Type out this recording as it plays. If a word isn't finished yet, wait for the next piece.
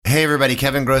Hey everybody,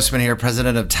 Kevin Grossman here,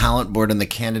 president of Talent Board and the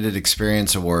Candidate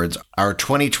Experience Awards. Our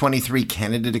 2023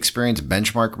 Candidate Experience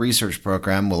Benchmark Research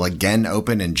Program will again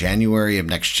open in January of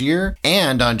next year.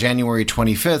 And on January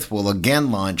 25th, we'll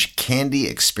again launch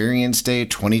CandEs Experience Day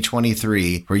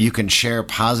 2023, where you can share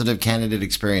positive candidate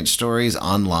experience stories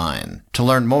online. To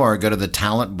learn more, go to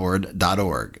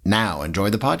thetalentboard.org. Now, enjoy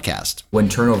the podcast. When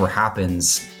turnover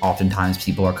happens, oftentimes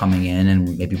people are coming in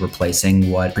and maybe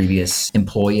replacing what previous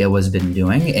employee has been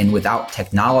doing. And without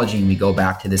technology, and we go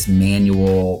back to this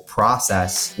manual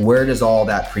process, where does all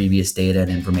that previous data and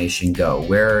information go?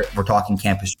 Where we're talking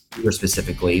campus recruiter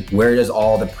specifically, where does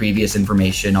all the previous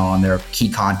information on their key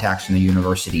contacts from the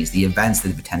universities, the events that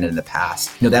they've attended in the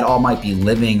past, that all might be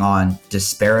living on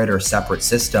disparate or separate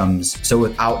systems. So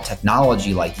without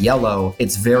technology like Yellow,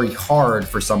 it's very hard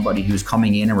for somebody who's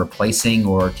coming in and replacing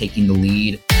or taking the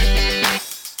lead.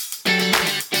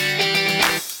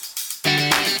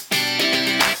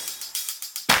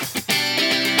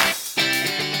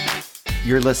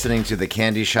 You're listening to the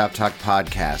CandEs Shop Talk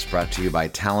podcast, brought to you by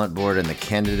Talent Board and the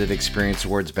Candidate Experience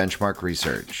Awards Benchmark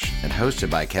Research, and hosted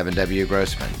by Kevin W.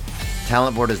 Grossman.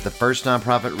 Talent Board is the first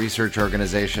nonprofit research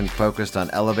organization focused on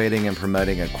elevating and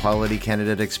promoting a quality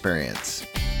candidate experience.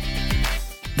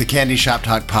 The CandEs Shop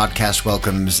Talk podcast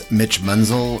welcomes Mitch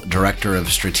Munsell, Director of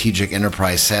Strategic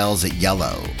Enterprise Sales at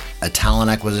Yellow, a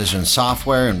talent acquisition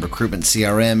software and recruitment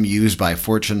CRM used by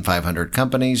Fortune 500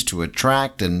 companies to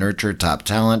attract and nurture top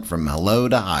talent from hello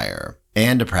to hire,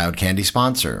 and a proud CandEs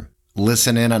sponsor.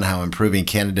 Listen in on how improving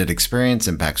candidate experience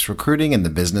impacts recruiting and the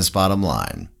business bottom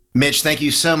line. Mitch, thank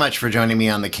you so much for joining me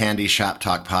on the CandEs Shop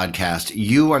Talk podcast.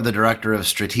 You are the Director of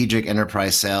Strategic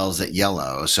Enterprise Sales at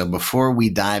Yellow. So before we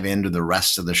dive into the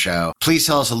rest of the show, please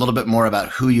tell us a little bit more about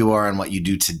who you are and what you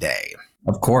do today.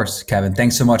 Of course, Kevin.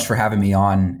 Thanks so much for having me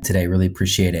on today. Really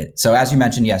appreciate it. So as you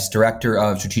mentioned, yes, Director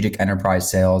of Strategic Enterprise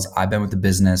Sales. I've been with the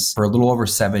business for a little over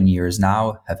 7 years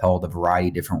now, have held a variety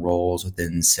of different roles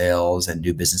within sales and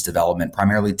new business development,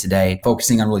 primarily today,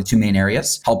 focusing on really two main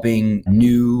areas, helping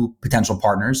new potential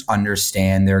partners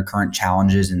understand their current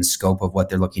challenges and scope of what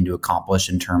they're looking to accomplish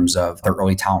in terms of their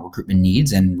early talent recruitment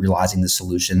needs and realizing the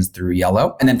solutions through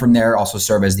Yellow. And then from there, also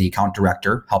serve as the account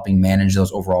director, helping manage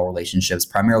those overall relationships,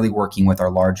 primarily working with our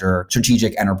larger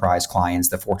strategic enterprise clients,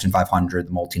 the Fortune 500,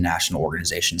 the multinational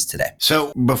organizations today.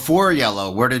 So before Yellow,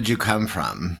 where did you come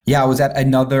from? Yeah, I was at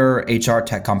another HR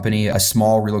tech company, a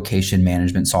small relocation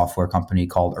management software company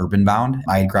called Urbanbound.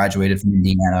 I graduated from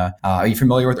Indiana. Are you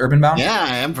familiar with Urbanbound? Yeah,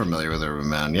 I am familiar with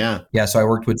Urbanbound, yeah. Yeah, so I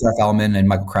worked with Jeff Ellman and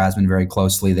Michael Krasman very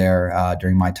closely there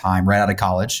during my time right out of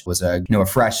college. Was a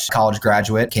fresh college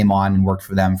graduate, came on and worked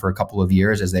for them for a couple of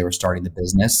years as they were starting the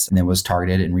business, and then was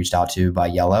targeted and reached out to by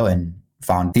Yellow and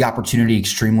found the opportunity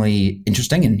extremely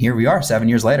interesting. And here we are 7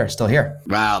 years later, still here.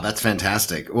 Wow, that's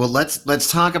fantastic. Well,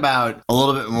 let's talk about a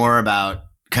little bit more about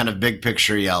kind of big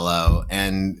picture Yellow.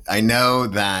 And I know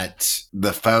that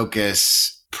the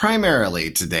focus primarily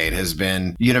to date has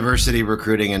been university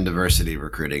recruiting and diversity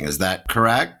recruiting. Is that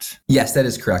correct? Yes, that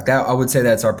is correct. I would say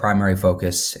that's our primary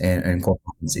focus and core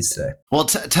competencies today. Well,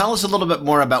 tell us a little bit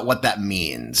more about what that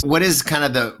means. What is kind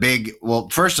of the big, well,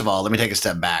 first of all, let me take a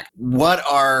step back. What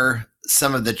are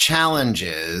some of the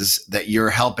challenges that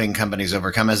you're helping companies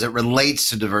overcome as it relates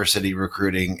to diversity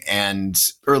recruiting and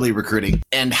early recruiting,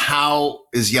 and how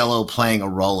is Yellow playing a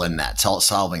role in that,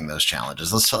 solving those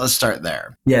challenges? Let's start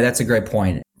there. Yeah, that's a great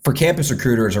point. For campus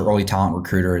recruiters or early talent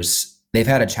recruiters, they've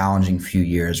had a challenging few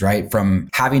years, right? From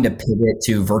having to pivot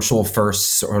to virtual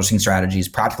first sourcing strategies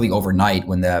practically overnight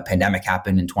when the pandemic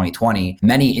happened in 2020.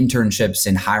 Many internships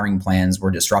and hiring plans were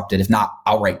disrupted, if not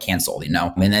outright canceled,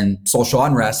 And then social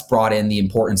unrest brought in the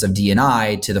importance of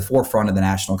D&I to the forefront of the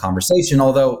national conversation.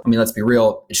 Although, let's be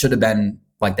real, it should have been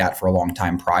like that for a long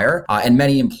time prior. And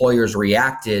many employers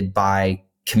reacted by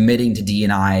committing to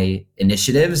D&I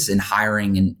initiatives and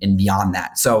hiring and beyond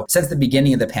that. So since the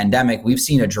beginning of the pandemic, we've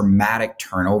seen a dramatic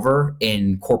turnover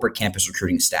in corporate campus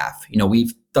recruiting staff.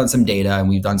 We've done some data and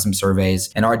we've done some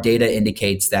surveys, and our data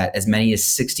indicates that as many as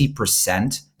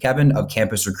 60%, Kevin, of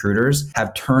campus recruiters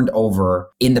have turned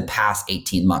over in the past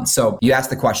 18 months. So you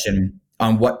asked the question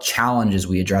on what challenges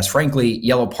we address. Frankly,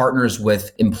 Yellow partners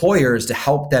with employers to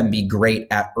help them be great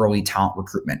at early talent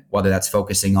recruitment, whether that's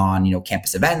focusing on,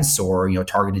 campus events or,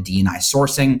 targeted D&I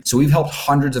sourcing. So we've helped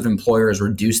hundreds of employers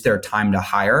reduce their time to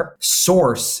hire,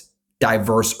 source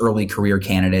diverse early career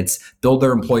candidates, build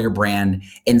their employer brand,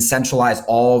 and centralize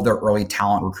all of their early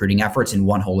talent recruiting efforts in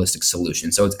one holistic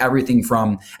solution. So it's everything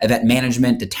from event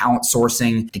management to talent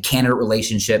sourcing to candidate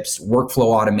relationships,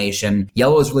 workflow automation.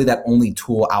 Yellow is really that only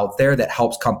tool out there that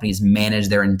helps companies manage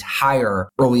their entire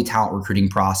early talent recruiting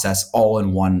process all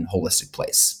in one holistic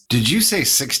place. Did you say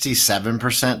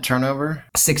 67% turnover?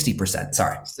 60%,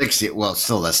 sorry. 60. Well,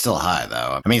 that's still high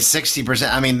though. I mean, 60%.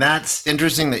 I mean, that's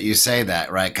interesting that you say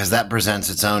that, right? Because that presents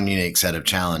its own unique set of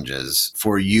challenges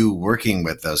for you working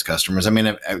with those customers. I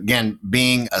mean, again,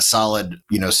 being a solid,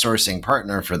 sourcing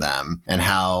partner for them and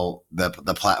how the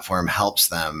platform helps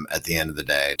them at the end of the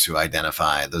day to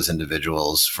identify those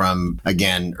individuals from,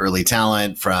 again, early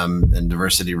talent, from and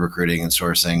diversity recruiting and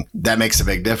sourcing. That makes a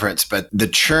big difference. But the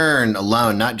churn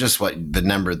alone, not just what the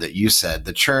number that you said,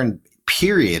 the churn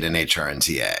period in HR and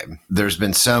TA. There's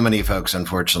been so many folks,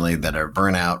 unfortunately, that are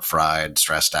burnout, fried,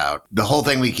 stressed out. The whole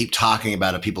thing we keep talking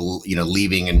about of people,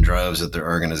 leaving in droves at their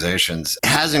organizations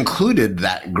has included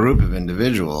that group of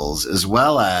individuals, as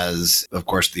well as, of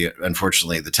course,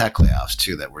 unfortunately, the tech layoffs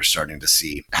too, that we're starting to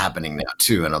see happening now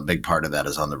too. And a big part of that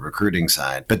is on the recruiting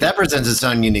side. But that presents its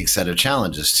own unique set of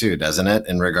challenges too, doesn't it?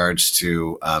 In regards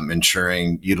to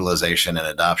ensuring utilization and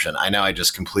adoption. I know I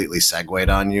just completely segued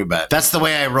on you, but that's the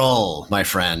way I roll, my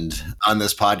friend, on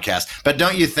this podcast. But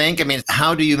don't you think,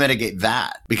 how do you mitigate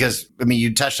that? Because,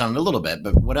 you touched on it a little bit,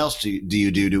 but what else do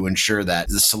you do to ensure that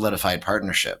the solidified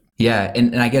partnership? Yeah.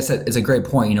 And I guess it's a great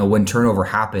point. When turnover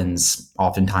happens,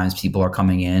 oftentimes people are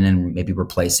coming in and maybe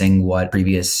replacing what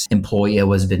previous employee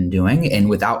has been doing. And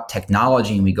without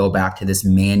technology, and we go back to this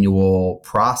manual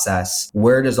process,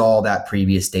 where does all that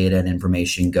previous data and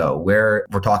information go? Where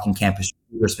we're talking campus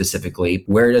specifically,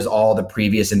 where does all the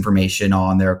previous information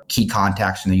on their key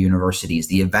contacts from the universities,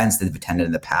 the events that they've attended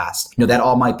in the past, that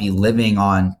all might be living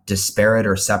on disparate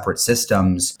or separate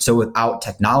systems. So without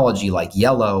technology like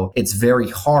Yellow, it's very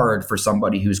hard for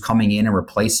somebody who's coming in and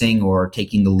replacing or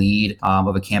taking the lead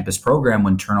of a campus program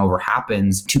when turnover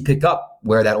happens to pick up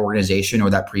where that organization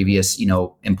or that previous,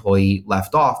 employee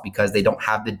left off, because they don't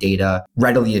have the data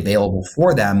readily available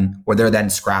for them, where they're then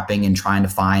scrapping and trying to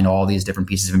find all these different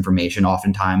pieces of information.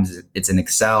 Oftentimes it's in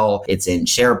Excel, it's in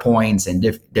SharePoints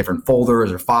and different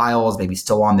folders or files, maybe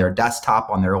still on their desktop,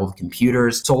 on their old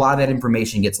computers. So a lot of that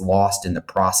information gets lost in the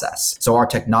process. So our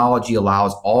technology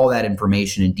allows all that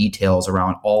information and details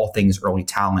around all things early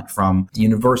talent, from the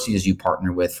universities you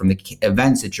partner with, from the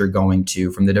events that you're going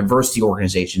to, from the diversity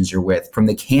organizations you're with, from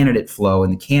the candidate flow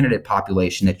and the candidate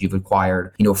population that you've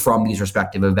acquired, from these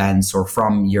respective events, or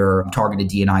from your targeted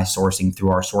D&I sourcing through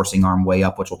our sourcing arm Way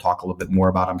Up, which we'll talk a little bit more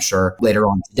about, I'm sure, later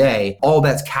on today. All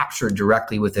that's captured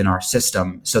directly within our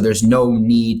system. So there's no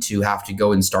need to have to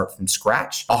go and start from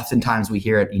scratch. Oftentimes we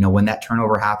hear it, when that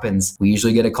turnover happens, we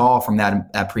usually get a call from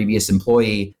that previous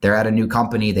employee. They're at a new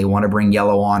company. They want to bring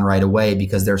Yellow on right away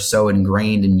because they're so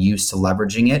ingrained and used to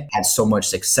leveraging it, had so much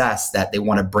success that they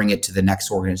want to bring it to the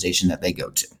next organization that they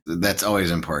go to. That's always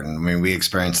important. We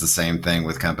experience the same thing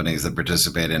with companies that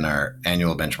participate in our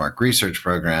annual benchmark research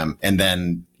program, and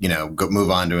then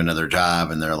move on to another job,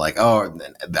 and they're like, oh,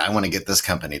 I want to get this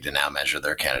company to now measure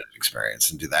their candidate experience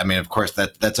and do that. Of course,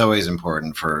 that's always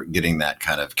important for getting that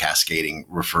kind of cascading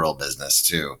referral business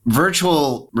too.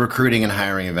 Virtual recruiting and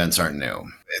hiring events aren't new.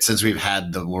 Since we've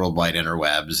had the worldwide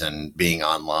interwebs and being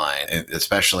online,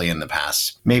 especially in the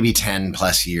past maybe 10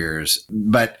 plus years.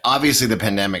 But obviously the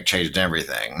pandemic changed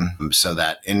everything, so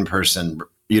that in-person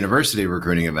university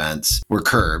recruiting events were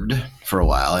curbed for a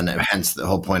while, and hence the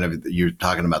whole point of you're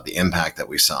talking about the impact that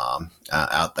we saw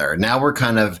out there. Now we're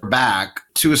kind of back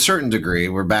to a certain degree.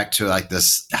 We're back to like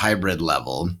this hybrid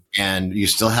level, and you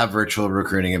still have virtual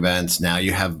recruiting events. Now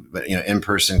you have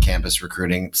in-person campus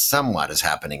recruiting somewhat is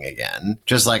happening again,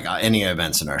 just like any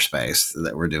events in our space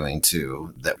that we're doing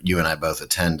too, that you and I both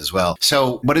attend as well.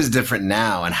 So what is different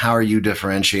now, and how are you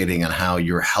differentiating on how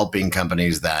you're helping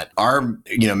companies that are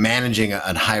managing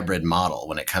a hybrid model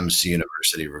when it comes to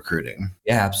university recruiting?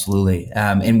 Yeah, absolutely.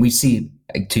 And we see,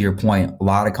 to your point, a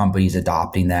lot of companies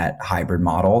adopting that hybrid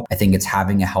model. I think it's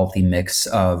having a healthy mix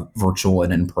of virtual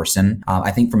and in-person. I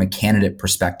think from a candidate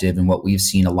perspective, and what we've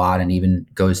seen a lot, and even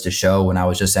goes to show when I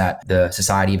was just at the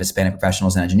Society of Hispanic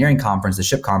Professionals in Engineering conference, the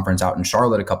SHIP conference out in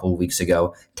Charlotte a couple of weeks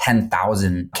ago,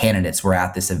 10,000 candidates were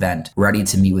at this event ready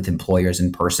to meet with employers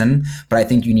in person. But I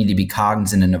think you need to be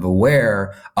cognizant and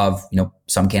aware of,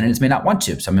 some candidates may not want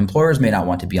to, some employers may not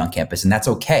want to be on campus, and that's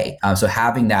okay. So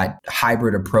having that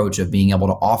hybrid approach of being able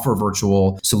to offer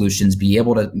virtual solutions, be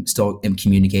able to still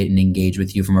communicate and engage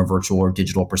with you from a virtual or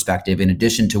digital perspective, in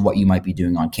addition to what you might be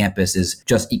doing on campus, is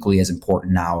just equally as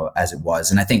important now as it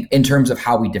was. And I think in terms of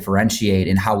how we differentiate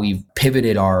and how we've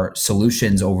pivoted our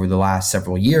solutions over the last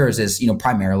several years is,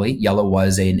 primarily Yellow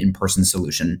was an in-person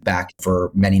solution back for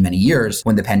many, many years.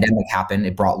 When the pandemic happened,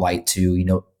 it brought light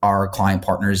to, our client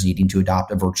partners needing to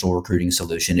adopt a virtual recruiting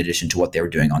solution in addition to what they were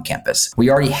doing on campus. We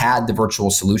already had the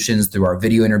virtual solutions through our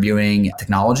video interviewing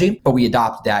technology, but we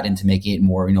adopted that into making it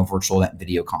more, virtual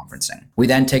video conferencing. We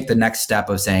then take the next step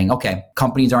of saying, okay,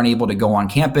 companies aren't able to go on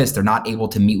campus. They're not able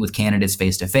to meet with candidates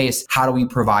face to face. How do we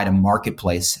provide a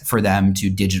marketplace for them to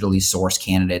digitally source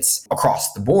candidates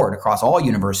across the board, across all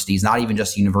universities, not even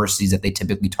just universities that they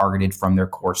typically targeted from their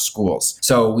core schools?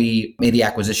 So we made the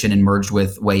acquisition and merged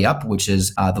with WayUp, which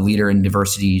is the leader in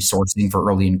diversity sourcing for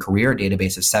early in career, a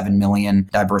database of 7 million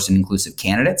diverse and inclusive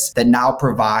candidates that now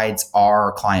provides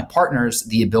our client partners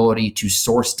the ability to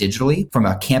source digitally from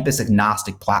a campus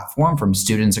agnostic platform from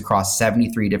students across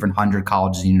 73 different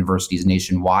colleges and universities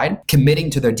nationwide, committing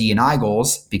to their D&I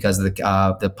goals because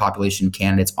of the population of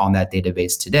candidates on that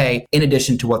database today, in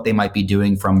addition to what they might be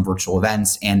doing from virtual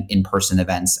events and in-person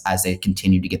events as they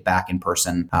continue to get back in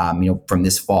person, from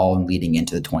this fall and leading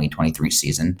into the 2023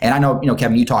 season. And I know,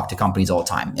 Kevin, you talk to companies all the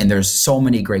time, and there's so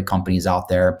many great companies out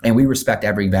there, and we respect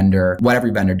every vendor, what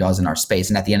every vendor does in our space.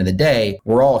 And at the end of the day,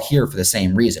 we're all here for the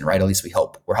same reason, right? At least we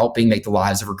hope. We're helping make the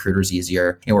lives of recruiters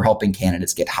easier, and we're helping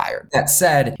candidates get hired. That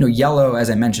said, Yellow, as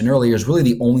I mentioned earlier, is really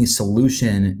the only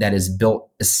solution that is built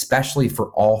especially for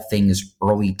all things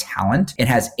early talent and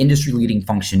has industry-leading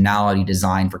functionality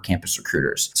designed for campus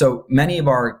recruiters. So many of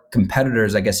our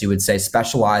competitors, I guess you would say,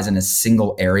 specialize in a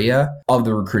single area of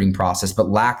the recruiting process, but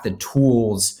lack the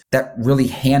tools that really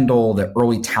handle the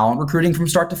early talent recruiting from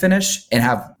start to finish and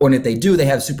if they do, they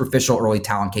have superficial early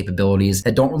talent capabilities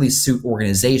that don't really suit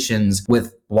organizations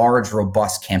with large,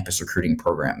 robust campus recruiting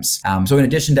programs. So in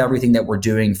addition to everything that we're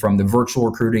doing from the virtual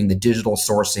recruiting, the digital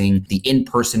sourcing, the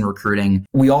in-person recruiting,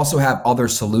 we also have other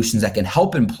solutions that can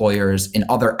help employers in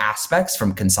other aspects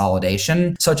from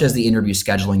consolidation, such as the interview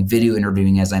scheduling, video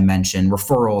interviewing, as I mentioned,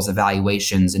 referrals,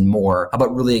 evaluations, and more.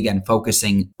 But really, again,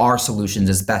 focusing our solutions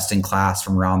as best in class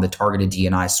from around the targeted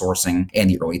D&I sourcing and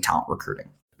the early talent recruiting.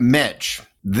 Mitch,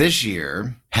 this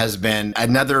year has been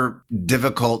another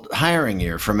difficult hiring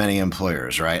year for many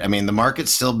employers, right? I mean, the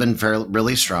market's still been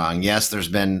really strong. Yes, there's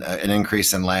been an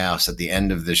increase in layoffs at the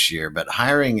end of this year, but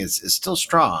hiring is still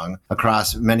strong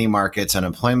across many markets.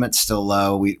 Unemployment's still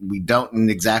low. We don't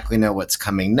exactly know what's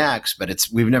coming next, but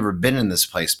we've never been in this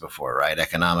place before, right?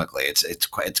 Economically, it's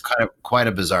quite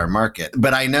a bizarre market.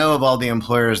 But I know of all the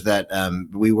employers that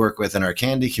we work with in our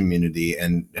CandEs community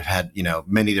and have had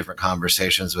many different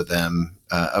conversations with them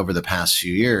over the past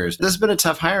few years. This has been a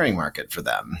tough hiring market for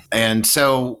them. And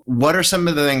so what are some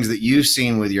of the things that you've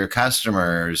seen with your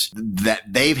customers that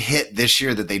they've hit this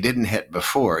year that they didn't hit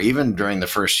before, even during the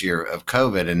first year of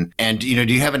COVID? And do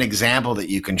you have an example that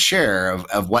you can share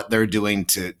of what they're doing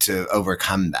to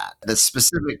overcome that's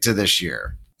specific to this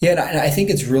year? Yeah, and I think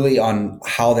it's really on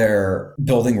how they're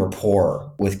building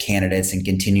rapport with candidates and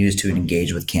continues to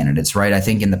engage with candidates, right? I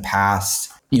think in the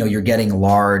past, you're getting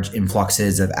large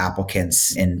influxes of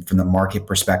applicants, and from the market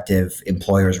perspective,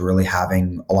 employers really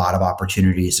having a lot of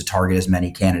opportunities to target as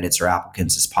many candidates or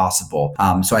applicants as possible.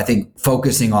 So I think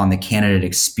focusing on the candidate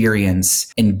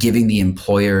experience and giving the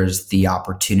employers the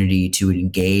opportunity to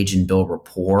engage and build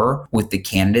rapport with the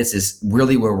candidates is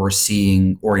really where we're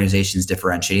seeing organizations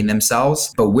differentiating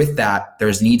themselves. But with that,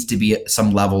 there needs to be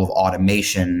some level of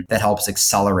automation that helps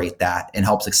accelerate that and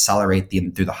helps accelerate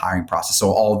them through the hiring process. So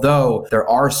although there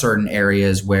are certain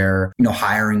areas where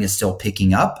hiring is still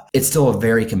picking up, it's still a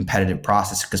very competitive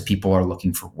process because people are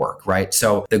looking for work, right?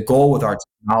 So the goal with our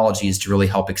technology is to really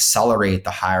help accelerate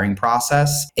the hiring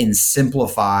process and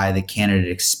simplify the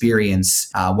candidate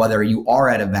experience, whether you are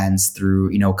at events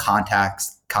through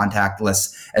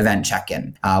contactless event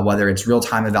check-in, whether it's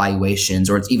real-time evaluations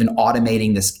or it's even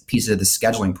automating this piece of the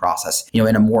scheduling process.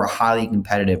 In a more highly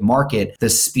competitive market, the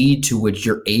speed to which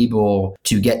you're able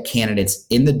to get candidates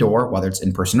in the door, whether it's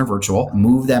in person or virtual,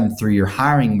 move them through your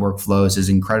hiring workflows is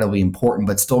incredibly important,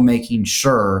 but still making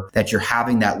sure that you're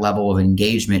having that level of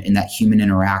engagement and that human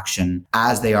interaction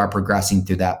as they are progressing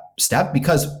through that step,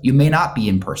 because you may not be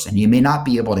in person. You may not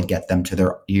be able to get them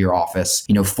to your office,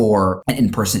 for an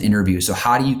in-person interview. So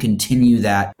how do you continue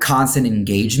that constant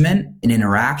engagement and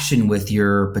interaction with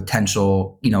your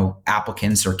potential,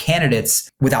 applicants or candidates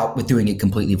with doing it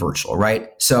completely virtual, right?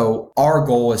 So our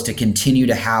goal is to continue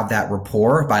to have that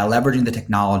rapport by leveraging the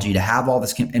technology to have all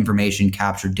this information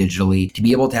captured digitally, to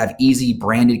be able to have easy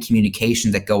branded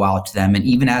communications that go out to them. And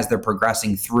even as they're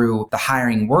progressing through the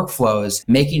hiring workflows,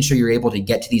 making sure you're able to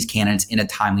get to these candidates in a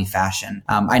timely fashion.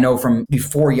 I know from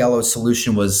before Yellow's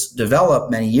solution was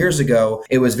developed many years ago,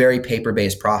 it was very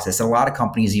paper-based process. And a lot of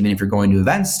companies, even if you're going to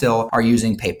events still, are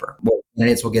using paper. Well,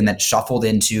 candidates will get that shuffled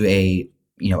into a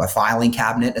a filing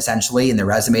cabinet essentially, and their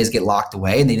resumes get locked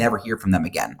away and they never hear from them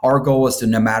again. Our goal is to,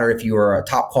 no matter if you are a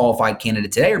top qualified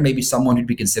candidate today or maybe someone who'd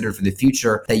be considered for the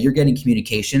future, that you're getting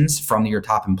communications from your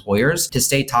top employers to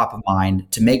stay top of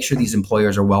mind, to make sure these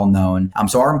employers are well known.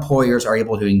 So our employers are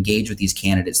able to engage with these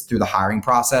candidates through the hiring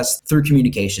process, through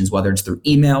communications, whether it's through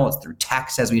email, it's through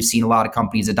text, as we've seen a lot of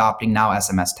companies adopting now,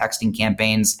 SMS texting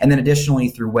campaigns. And then additionally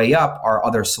through Way Up, our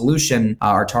other solution,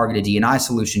 our targeted D&I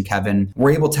solution, Kevin,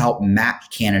 we're able to help match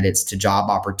candidates to job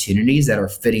opportunities that are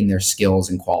fitting their skills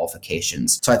and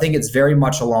qualifications. So I think it's very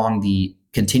much along the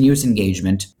continuous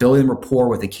engagement, building rapport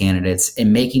with the candidates,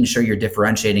 and making sure you're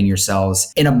differentiating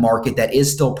yourselves in a market that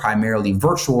is still primarily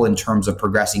virtual in terms of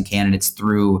progressing candidates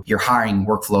through your hiring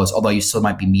workflows, although you still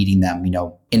might be meeting them,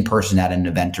 in person at an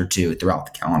event or two throughout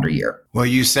the calendar year. Well,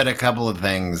 you said a couple of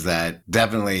things that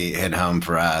definitely hit home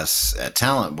for us at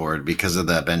Talent Board because of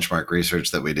the benchmark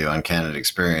research that we do on candidate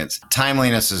experience.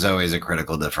 Timeliness is always a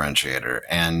critical differentiator,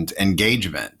 and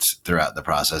engagement throughout the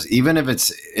process, even if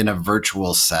it's in a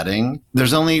virtual setting.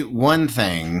 There's only one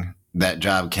thing that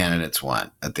job candidates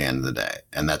want at the end of the day,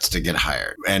 and that's to get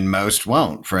hired. And most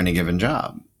won't for any given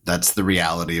job. That's the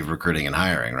reality of recruiting and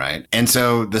hiring, right? And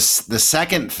so the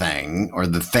second thing, or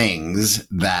the things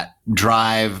that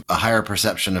drive a higher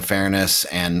perception of fairness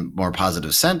and more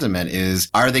positive sentiment is,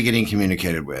 are they getting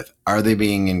communicated with? Are they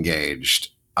being engaged?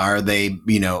 Are they,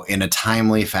 in a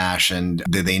timely fashion?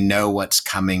 Do they know what's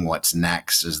coming, what's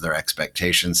next? Is their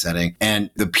expectation setting?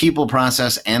 And the people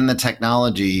process and the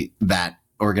technology that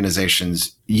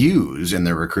organizations use in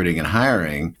their recruiting and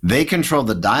hiring, they control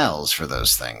the dials for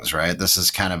those things, right? This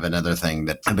is kind of another thing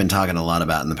that I've been talking a lot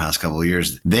about in the past couple of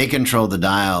years. They control the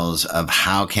dials of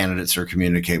how candidates are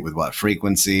communicate with what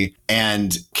frequency.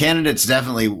 And candidates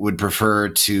definitely would prefer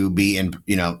to be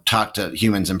talk to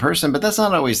humans in person, but that's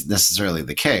not always necessarily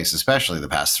the case, especially the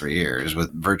past 3 years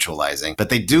with virtualizing. But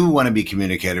they do want to be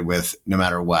communicated with no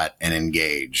matter what and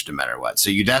engaged no matter what. So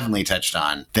you definitely touched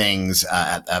on things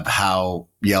of how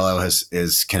Yellow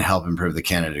can help improve the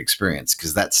candidate experience,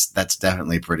 because that's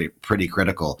definitely pretty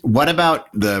critical. What about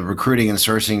the recruiting and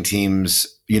sourcing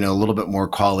teams? A little bit more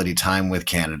quality time with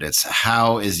candidates.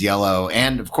 How is Yellow,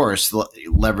 and of course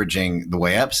leveraging the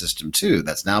Way Up system too,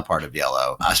 that's now part of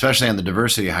Yellow, especially on the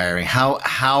diversity hiring. How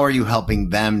are you helping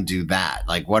them do that?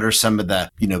 Like, what are some of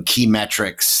the key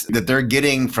metrics that they're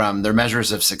getting from their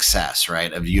measures of success,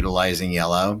 right, of utilizing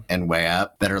Yellow and Way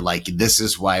Up that are like, this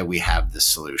is why we have this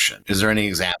solution? Is there any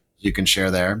example you can share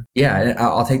there? Yeah,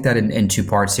 I'll take that in two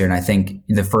parts here. And I think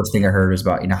the first thing I heard was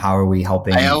about, how are we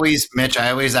helping? Mitch, I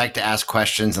always like to ask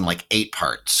questions in like 8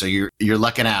 parts. So you're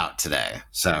lucking out today.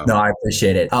 So no, I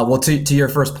appreciate it. Well, to your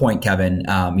first point, Kevin,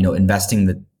 investing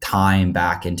the time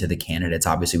back into the candidates.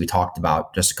 Obviously, we talked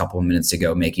about just a couple of minutes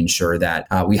ago, making sure that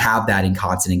we have that in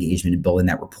constant engagement and building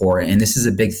that rapport. And this is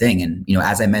a big thing. And,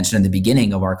 as I mentioned in the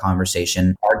beginning of our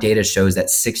conversation, our data shows that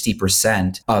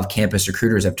 60% of campus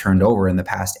recruiters have turned over in the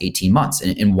past 18 months.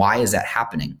 And why is that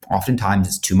happening? Oftentimes,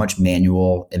 it's too much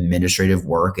manual administrative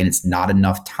work, and it's not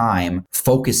enough time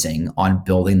focusing on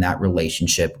building that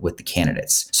relationship with the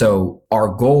candidates. So our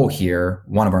goal here,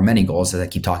 one of our many goals, as I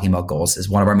keep talking about goals, is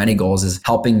one of our many goals is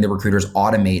helping the recruiters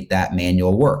automate that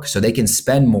manual work so they can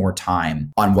spend more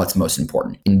time on what's most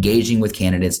important, engaging with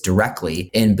candidates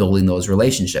directly and building those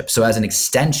relationships. So as an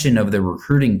extension of the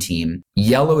recruiting team,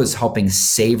 Yellow is helping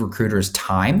save recruiters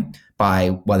time by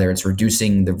whether it's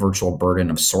reducing the virtual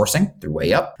burden of sourcing through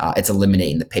Way Up, it's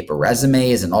eliminating the paper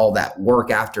resumes and all that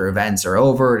work after events are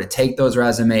over to take those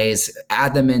resumes,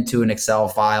 add them into an Excel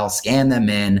file, scan them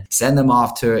in, send them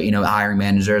off to hiring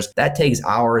managers. That takes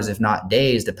hours, if not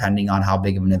days, depending on how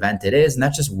big of an event it is, and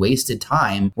that's just wasted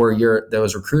time where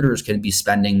those recruiters could be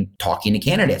spending talking to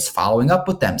candidates, following up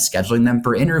with them, scheduling them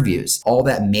for interviews. All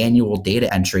that manual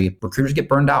data entry, recruiters get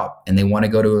burned out, and they want to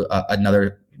go to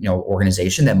another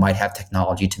organization that might have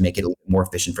technology to make it a little more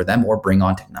efficient for them, or bring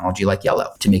on technology like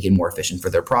Yellow to make it more efficient for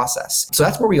their process. So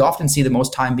that's where we often see the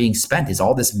most time being spent, is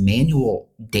all this manual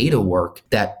data work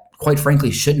that quite frankly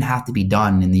shouldn't have to be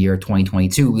done in the year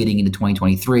 2022 leading into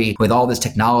 2023 with all this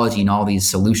technology and all these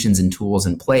solutions and tools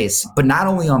in place. But not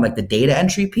only on like the data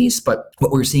entry piece, but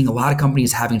what we're seeing a lot of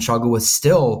companies having struggle with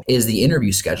still is the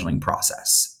interview scheduling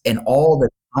process and all the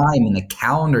time in the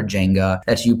calendar Jenga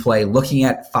that you play, looking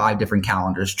at 5 different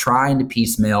calendars, trying to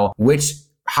piecemeal which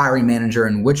hiring manager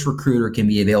and which recruiter can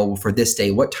be available for this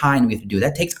day, what time do we have to do.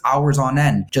 That takes hours on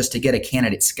end just to get a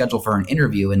candidate scheduled for an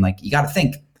interview. And you got to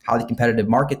think, highly competitive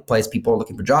marketplace, people are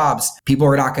looking for jobs. People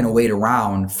are not going to wait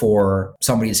around for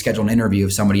somebody to schedule an interview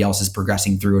if somebody else is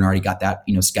progressing through and already got that,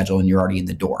 schedule and you're already in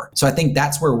the door. So I think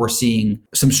that's where we're seeing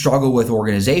some struggle with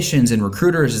organizations and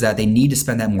recruiters, is that they need to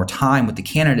spend that more time with the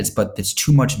candidates, but it's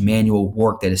too much manual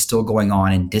work that is still going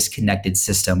on in disconnected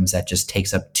systems that just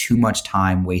takes up too much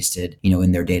time wasted,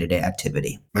 in their day-to-day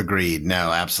activity. Agreed.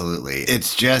 No, absolutely.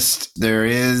 It's just, there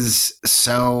is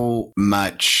so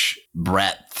much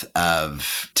breadth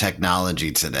of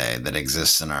technology today that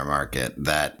exists in our market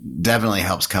that definitely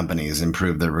helps companies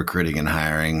improve their recruiting and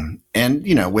hiring. And,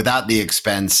 without the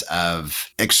expense of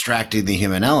extracting the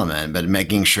human element, but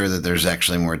making sure that there's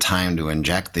actually more time to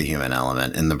inject the human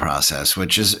element in the process,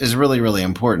 which is really, really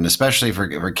important, especially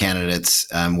for candidates,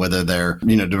 whether they're,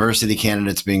 diversity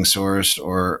candidates being sourced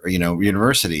or,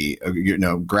 university,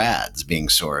 grads being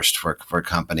sourced for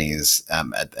companies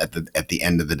at the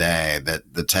end of the day,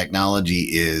 that the technology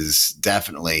is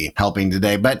definitely helping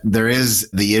today. But there is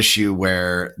the issue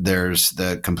where there's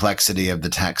the complexity of the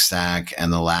tech stack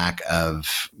and the lack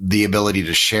of the ability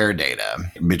to share data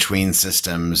between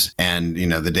systems, and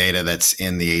the data that's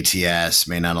in the ATS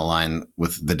may not align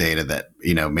with the data that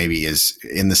maybe is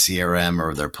in the CRM,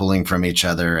 or they're pulling from each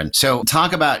other. And so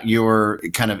talk about your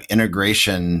kind of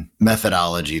integration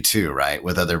methodology too, right?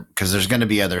 Because there's going to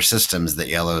be other systems that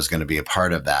Yellow is going to be a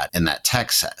part of that in that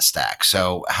tech stack.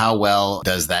 So how well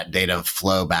does that data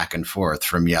flow back and forth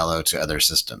from Yellow to other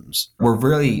systems? We're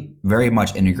really very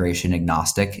much integration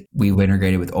agnostic. We've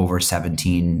integrated with over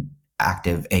 17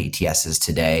 active ATSs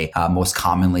today. Most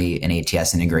commonly, an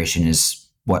ATS integration is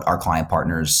what our client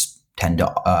partners tend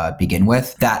to begin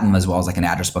with. That, and as well as like an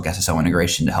address book SSO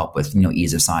integration to help with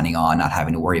ease of signing on, not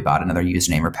having to worry about another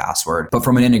username or password. But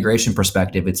from an integration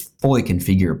perspective, it's fully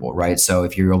configurable, right? So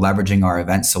if you're leveraging our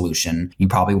event solution, you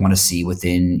probably want to see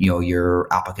within your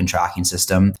applicant tracking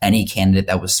system any candidate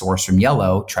that was sourced from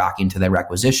Yellow tracking to their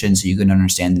requisition, so you can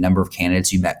understand the number of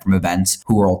candidates you met from events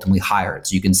who were ultimately hired.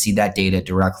 So you can see that data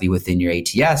directly within your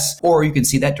ATS, or you can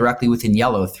see that directly within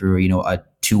Yellow through a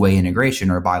two-way integration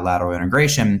or bilateral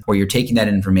integration, where you're taking that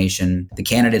information, the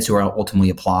candidates who are ultimately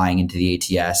applying into the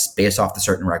ATS based off the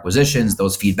certain requisitions,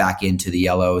 those feed back into the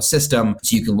Yellow system.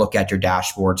 So you can look at your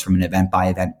dashboards from an event by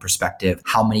event perspective,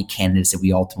 how many candidates did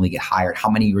we ultimately get hired, how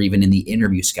many are even in the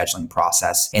interview scheduling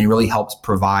process, and it really helps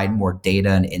provide more data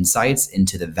and insights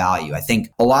into the value. I think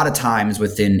a lot of times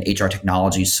within HR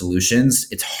technology solutions,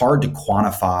 it's hard to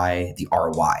quantify the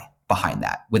ROI behind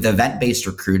that. With event-based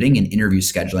recruiting and interview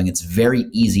scheduling, it's very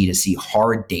easy to see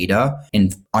hard data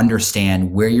and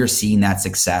understand where you're seeing that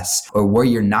success or where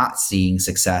you're not seeing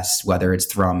success, whether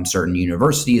it's from certain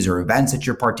universities or events that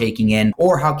you're partaking in,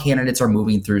 or how candidates are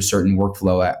moving through certain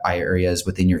workflow areas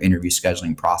within your interview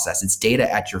scheduling process. It's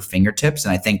data at your fingertips.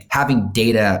 And I think having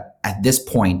data at this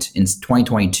point in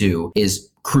 2022 is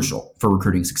crucial for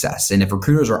recruiting success. And if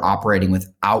recruiters are operating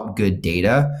without good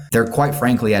data, they're quite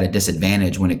frankly at a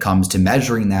disadvantage when it comes to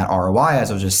measuring that ROI,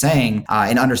 as I was just saying,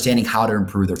 and understanding how to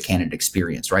improve their candidate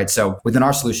experience, right? So within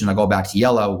our solution, I'll go back to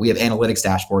Yellow, we have analytics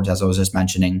dashboards, as I was just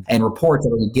mentioning, and reports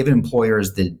that will give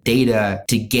employers the data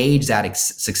to gauge that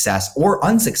success or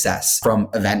unsuccess from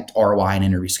event ROI and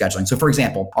interview scheduling. So for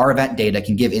example, our event data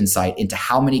can give insight into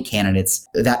how many candidates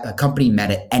that a company met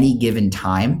at any given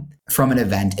time from an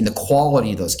event and the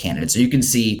quality of those candidates. So you can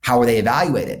see, how were they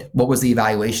evaluated? What was the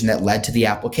evaluation that led to the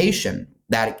application?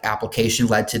 That application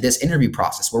led to this interview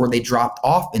process. Where were they dropped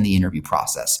off in the interview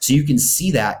process? So you can see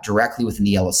that directly within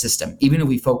the Yellow system. Even if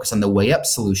we focus on the way up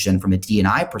solution from a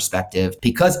D&I perspective,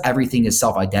 because everything is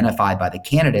self-identified by the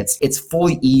candidates, it's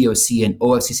fully EEOC and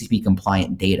OFCCP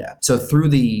compliant data. So through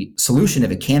the solution,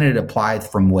 if a candidate applied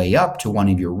from way up to one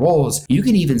of your roles, you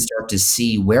can even start to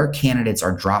see where candidates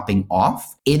are dropping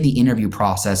off in the interview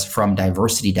process from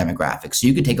diversity demographics. So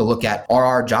you could take a look at, are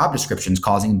our job descriptions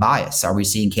causing bias? Are we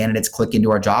seeing candidates click into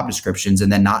our job descriptions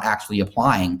and then not actually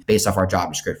applying based off our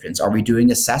job descriptions? Are we doing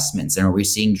assessments and are we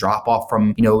seeing drop off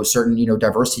from, certain,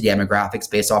 diversity demographics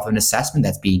based off of an assessment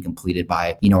that's being completed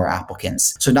by, our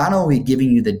applicants? So not only giving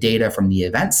you the data from the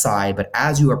event side, but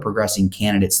as you are progressing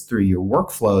candidates through your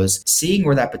workflows, seeing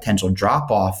where that potential drop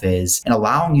off is and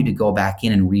allowing you to go back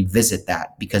in and revisit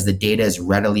that because the data is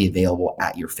readily available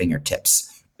at your fingertips.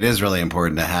 It is really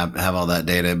important to have all that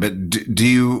data, but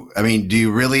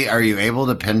are you able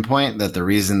to pinpoint that the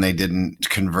reason they didn't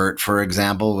convert, for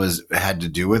example, had to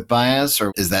do with bias,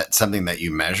 or is that something that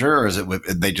you measure, or is it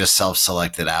they just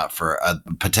self-selected out for a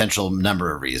potential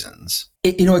number of reasons?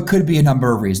 It could be a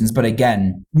number of reasons, but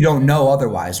again, you don't know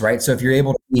otherwise, right? So if you're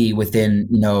able to see within,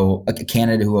 a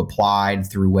candidate who applied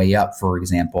through Way Up, for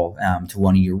example, to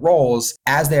one of your roles,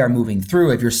 as they are moving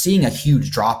through, if you're seeing a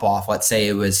huge drop off, let's say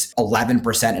it was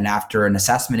 11% and after an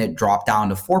assessment, it dropped down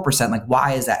to 4%, like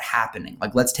why is that happening?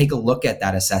 Like, let's take a look at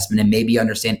that assessment and maybe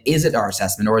understand, is it our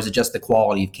assessment or is it just the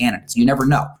quality of candidates? You never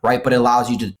know, right? But it allows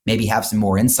you to maybe have some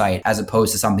more insight as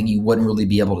opposed to something you wouldn't really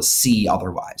be able to see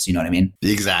otherwise. You know what I mean?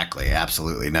 Exactly.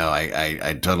 Absolutely. No,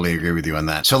 I totally agree with you on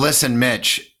that. So listen,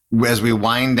 Mitch, as we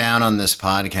wind down on this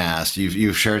podcast,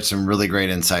 you've shared some really great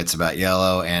insights about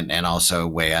Yellow and also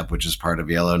Way Up, which is part of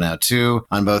Yellow now too,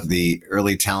 on both the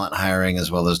early talent hiring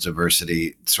as well as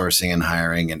diversity sourcing and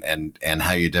hiring and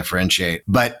how you differentiate.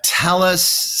 But tell us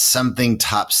something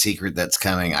top secret that's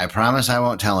coming. I promise I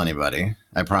won't tell anybody.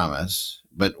 I promise.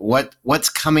 But what's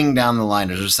coming down the line?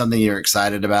 Is there something you're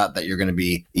excited about that you're going to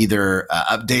be either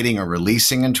updating or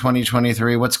releasing in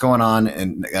 2023? What's going on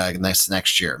in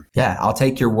next year? Yeah, I'll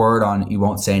take your word on you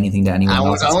won't say anything to anyone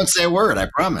else. I won't say a word, I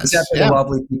promise. Except for the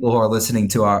lovely people who are listening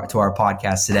to our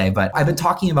podcast today. But I've been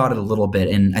talking about it a little bit.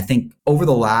 And I think over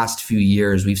the last few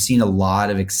years, we've seen a lot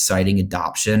of exciting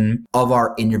adoption of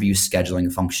our interview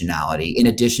scheduling functionality, in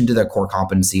addition to the core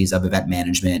competencies of event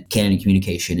management, candidate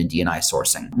communication, and D&I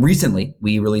sourcing. Recently,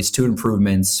 we released 2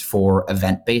 improvements for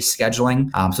event-based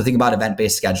scheduling. So think about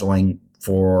event-based scheduling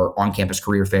for on-campus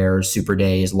career fairs, super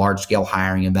days, large-scale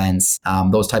hiring events,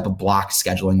 those type of block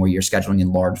scheduling where you're scheduling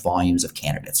in large volumes of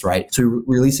candidates, right? So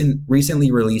we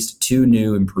recently released 2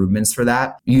 new improvements for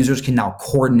that. Users can now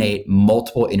coordinate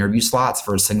multiple interview slots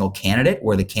for a single candidate,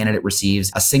 where the candidate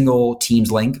receives a single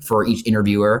Teams link for each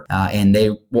interviewer, and they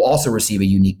will also receive a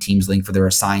unique Teams link for their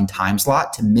assigned time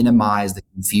slot to minimize the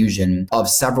confusion of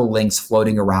several links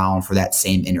floating around for that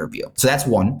same interview. So that's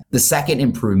one. The second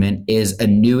improvement is a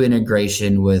new integration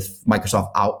with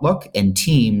Microsoft Outlook and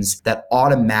Teams that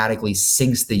automatically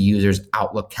syncs the user's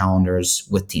Outlook calendars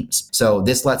with Teams. So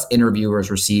this lets interviewers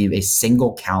receive a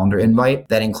single calendar invite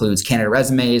that includes candidate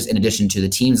resumes in addition to the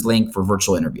Teams link for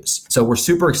virtual interviews. So we're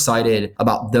super excited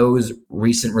about those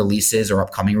recent releases or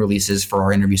upcoming releases for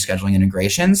our interview scheduling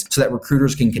integrations so that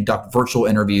recruiters can conduct virtual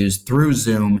interviews through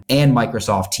Zoom and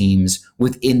Microsoft Teams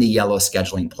within the Yellow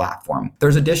scheduling platform.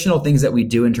 There's additional things that we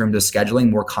do in terms of scheduling,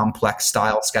 more complex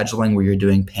style scheduling where you're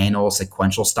doing panel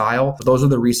sequential style. But those are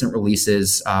the recent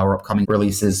releases or upcoming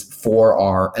releases for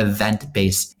our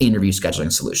event-based interview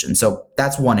scheduling solution. So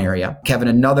that's one area. Kevin,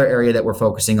 another area that we're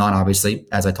focusing on, obviously,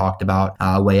 as I talked about,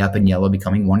 Way Up and Yellow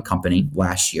becoming one company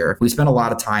last year. We spent a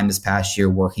lot of time this past year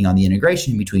working on the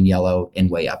integration between Yellow and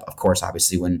Way Up. Of course,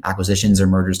 obviously, when acquisitions or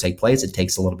mergers take place, it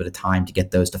takes a little bit of time to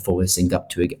get those to fully sync up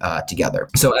together.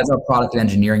 So as our product and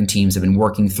engineering teams have been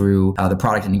working through the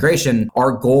product integration,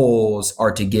 our goals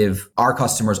are to give our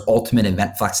customers ultimate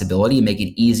event flexibility and make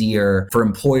it easier for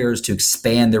employers to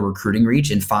expand their recruiting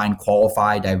reach and find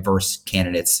qualified, diverse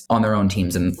candidates on their own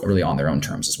teams and really on their own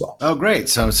terms as well. Oh, great.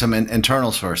 So some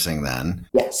internal sourcing then.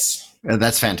 Yes.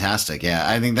 That's fantastic. Yeah,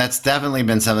 I think that's definitely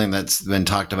been something that's been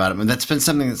talked about. I mean, that's been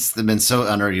something that's been so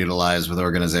underutilized with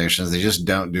organizations. They just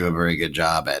don't do a very good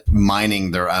job at mining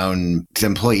their own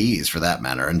employees, for that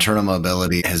matter. Internal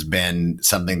mobility has been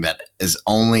something that is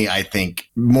only, I think,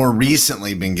 more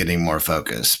recently been getting more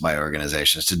focus by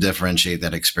organizations to differentiate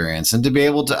that experience and to be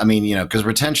able to, I mean, because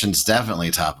retention's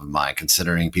definitely top of mind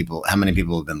considering how many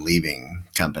people have been leaving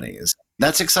companies.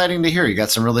 That's exciting to hear. You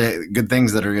got some really good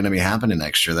things that are going to be happening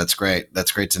next year. That's great.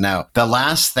 That's great to know. The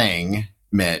last thing,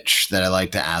 Mitch, that I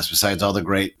like to ask, besides all the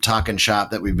great talk and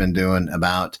shop that we've been doing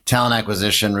about talent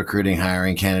acquisition, recruiting,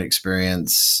 hiring, candidate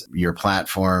experience, your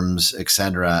platforms,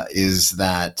 etc., is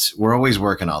that we're always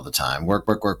working all the time. Work.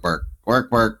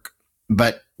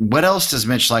 But what else does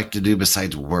Mitch like to do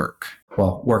besides work?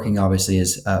 Well, working obviously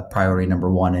is priority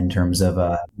number one in terms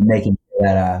of making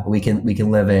that we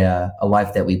can live a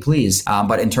life that we please.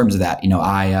 But in terms of that,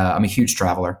 I'm a huge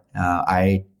traveler.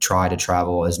 I try to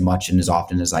travel as much and as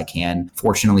often as I can.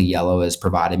 Fortunately, Yellow has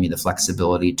provided me the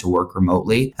flexibility to work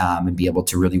remotely and be able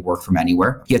to really work from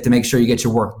anywhere. You have to make sure you get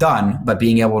your work done, but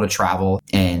being able to travel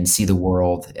and see the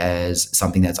world is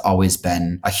something that's always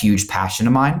been a huge passion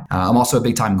of mine. I'm also a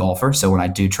big time golfer. So when I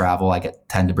do travel, I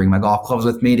tend to bring my golf clubs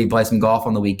with me to play some golf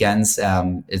on the weekends.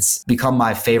 It's become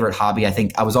my favorite hobby. I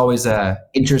think I was always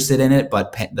interested in it,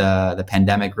 but the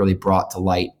pandemic really brought to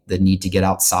light the need to get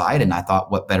outside. And I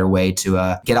thought, what better way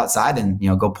to get outside than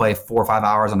go play 4 or 5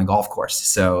 hours on a golf course.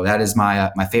 So that is my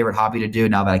favorite hobby to do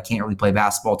now that I can't really play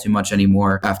basketball too much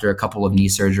anymore after a couple of knee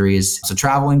surgeries. So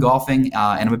traveling, golfing,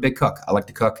 and I'm a big cook. I like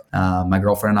to cook. My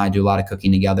girlfriend and I do a lot of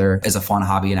cooking together as a fun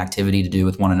hobby and activity to do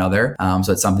with one another.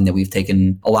 So it's something that we've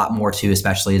taken a lot more to,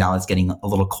 especially now it's getting a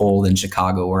little cold in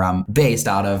Chicago where I'm based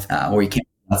out of, where you can't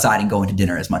outside and going to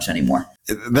dinner as much anymore.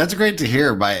 That's great to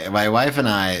hear. My wife and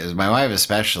my wife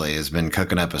especially, has been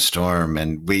cooking up a storm.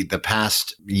 And the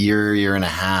past year and a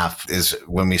half is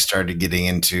when we started getting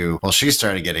into, she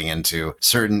started getting into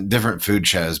certain different food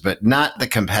shows, but not the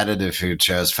competitive food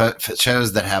shows,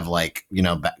 shows that have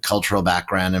cultural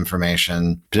background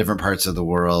information, different parts of the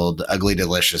world. Ugly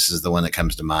Delicious is the one that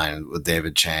comes to mind with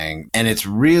David Chang. And it's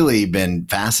really been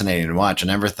fascinating to watch. I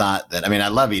never thought that, I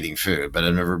love eating food, but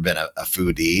I've never been a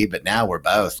foodie. But now we're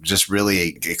both just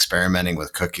really experimenting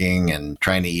with cooking and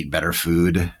trying to eat better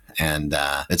food. And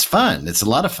it's fun. It's a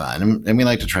lot of fun. And we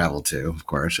like to travel too, of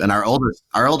course. And our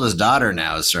oldest daughter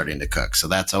now is starting to cook. So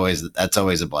that's always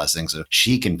a blessing. So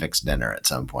she can fix dinner at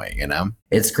some point,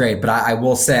 It's great. But I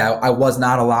will say I was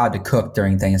not allowed to cook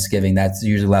during Thanksgiving. That's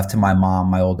usually left to my mom,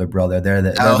 my older brother. They're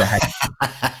the head.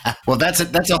 Well, that's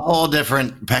a whole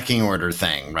different pecking order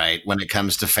thing, right? When it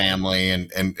comes to family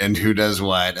and who does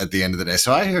what at the end of the day.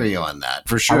 So I hear you on that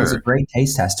for sure. I was a great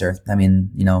taste tester.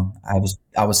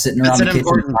 I was sitting around. That's an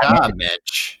important job,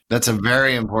 Mitch. That's a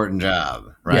very important job,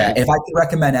 right? Yeah. If I could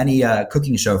recommend any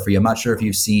cooking show for you, I'm not sure if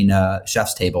you've seen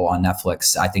Chef's Table on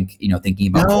Netflix. I think, thinking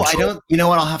about. No, I don't. You know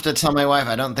what? I'll have to tell my wife.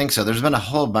 I don't think so. There's been a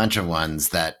whole bunch of ones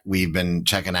that we've been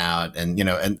checking out, and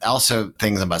and also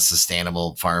things about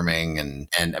sustainable farming,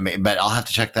 but I'll have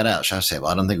to check that out. Chef's Table.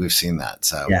 I don't think we've seen that.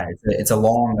 So yeah, it's a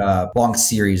long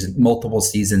series, multiple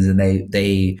seasons, and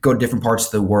they go to different parts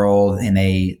of the world, and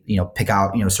they pick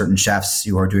out certain chefs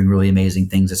who are doing really amazing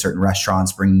things at certain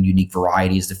restaurants, bringing unique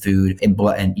varieties to food, and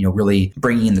really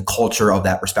bringing in the culture of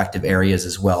that respective areas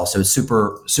as well. So it's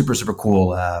super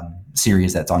cool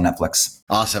series that's on Netflix.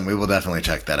 Awesome. We will definitely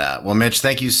check that out. Well, Mitch,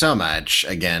 thank you so much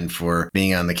again for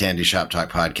being on the Candy Shop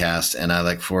Talk podcast, and I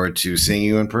look forward to seeing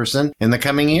you in person in the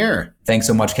coming year. Thanks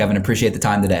so much, Kevin. Appreciate the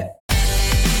time today.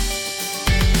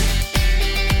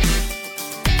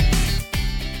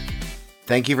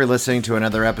 Thank you for listening to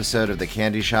another episode of the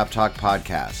Candy Shop Talk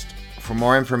podcast. For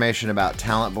more information about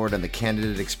Talent Board and the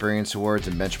Candidate Experience Awards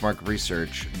and Benchmark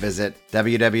Research, visit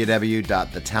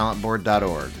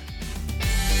www.thetalentboard.org.